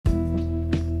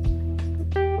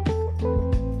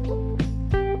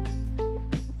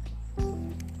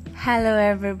Hello,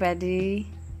 everybody.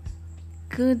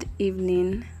 Good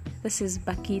evening. This is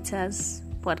Bakhita's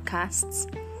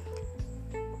podcasts.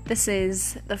 This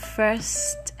is the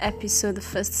first episode, the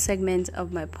first segment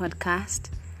of my podcast.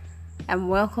 I'm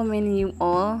welcoming you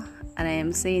all, and I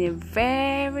am saying a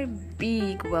very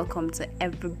big welcome to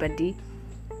everybody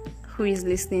who is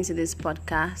listening to this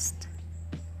podcast.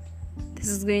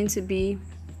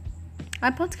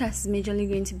 My podcast is majorly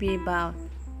going to be about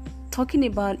talking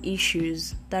about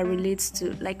issues that relates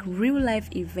to like real life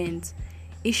events,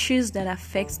 issues that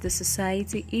affect the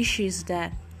society, issues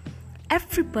that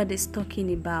everybody's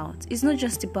talking about. It's not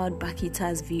just about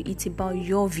Bakhita's view, it's about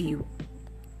your view.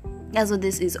 That's what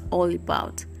this is all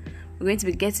about. We're going to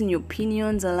be getting your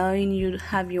opinions, allowing you to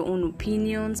have your own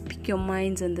opinions, pick your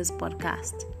minds in this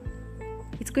podcast.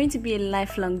 It's going to be a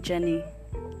lifelong journey,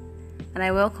 and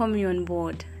I welcome you on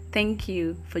board. Thank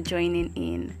you for joining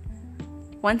in.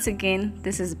 Once again,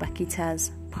 this is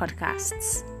Bakhita's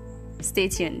podcasts. Stay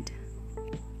tuned.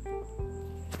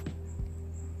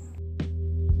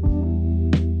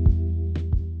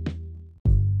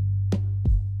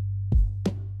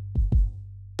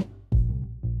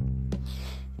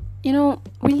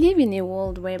 We live in a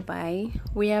world whereby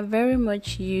we are very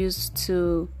much used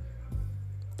to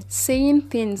saying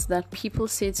things that people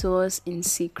say to us in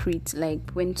secret.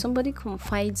 Like when somebody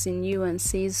confides in you and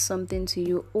says something to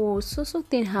you, so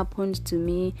thing happened to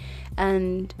me,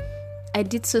 and I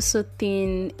did so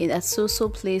thing in a so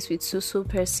place with so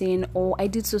person, or I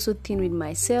did so thing with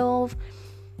myself.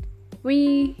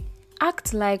 We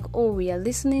act like we are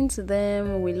listening to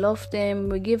them, we love them,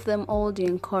 we give them all the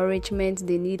encouragement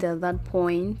they need at that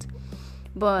point.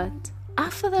 But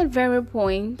after that very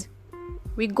point,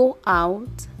 we go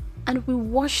out and we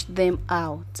wash them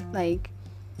out. Like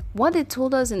what they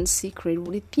told us in secret,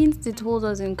 the things they told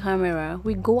us in camera,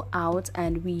 we go out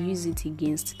and we use it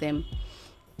against them.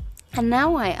 And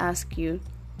now I ask you,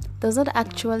 does that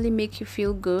actually make you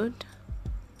feel good?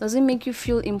 Does it make you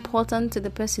feel important to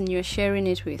the person you're sharing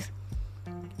it with?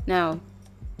 Now,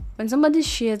 when somebody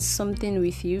shares something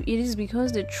with you, it is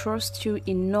because they trust you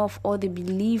enough, or they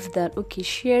believe that,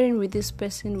 sharing with this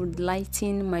person would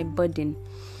lighten my burden.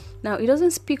 Now, it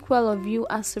doesn't speak well of you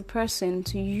as a person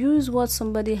to use what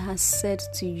somebody has said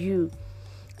to you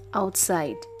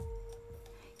outside.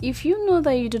 If you know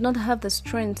that you do not have the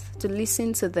strength to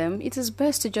listen to them, it is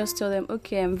best to just tell them,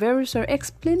 I'm very sorry,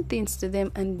 explain things to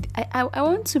them, and I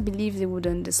want to believe they would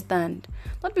understand.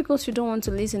 Not because you don't want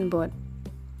to listen, but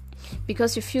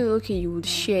because you feel you would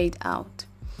share it out.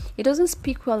 It doesn't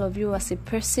speak well of you as a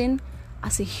person,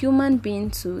 as a human being,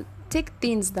 to take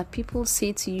things that people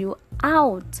say to you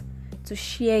out to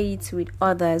share it with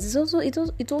others.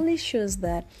 It only shows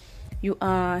that you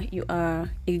are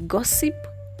a gossip.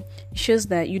 It shows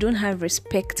that you don't have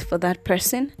respect for that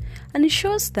person, and it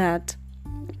shows that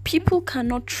people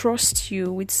cannot trust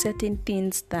you with certain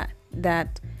things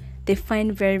that they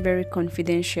find very, very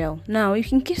confidential. Now,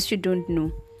 in case you don't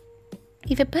know,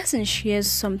 if a person shares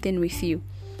something with you,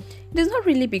 it is not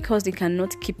really because they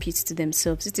cannot keep it to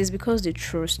themselves. It is because they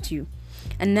trust you.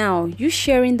 And now, you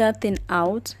sharing that thing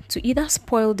out to either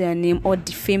spoil their name or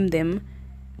defame them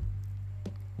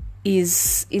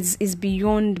is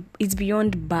beyond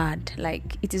bad.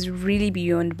 Like, it is really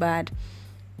beyond bad.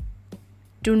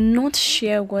 Do not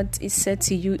share what is said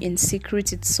to you in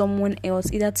secret with someone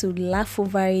else, either to laugh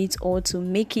over it or to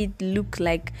make it look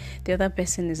like the other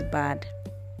person is bad.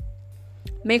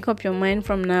 Make up your mind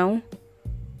from now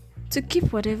to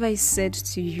keep whatever is said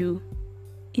to you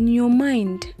in your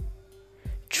mind.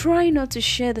 Try not to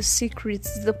share the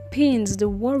secrets, the pains, the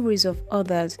worries of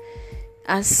others.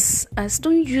 As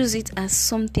don't use it as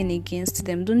something against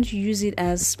them. Don't use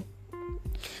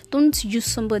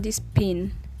somebody's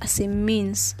pain as a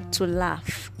means to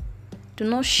laugh. Do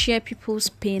not share people's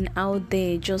pain out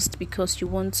there just because you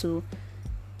want to.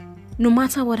 No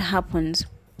matter what happens,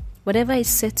 whatever is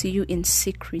said to you in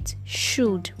secret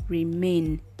should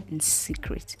remain in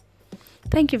secret.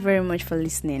 Thank you very much for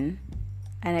listening,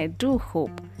 and I do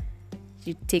hope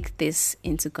you take this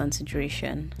into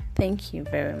consideration. Thank you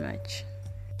very much.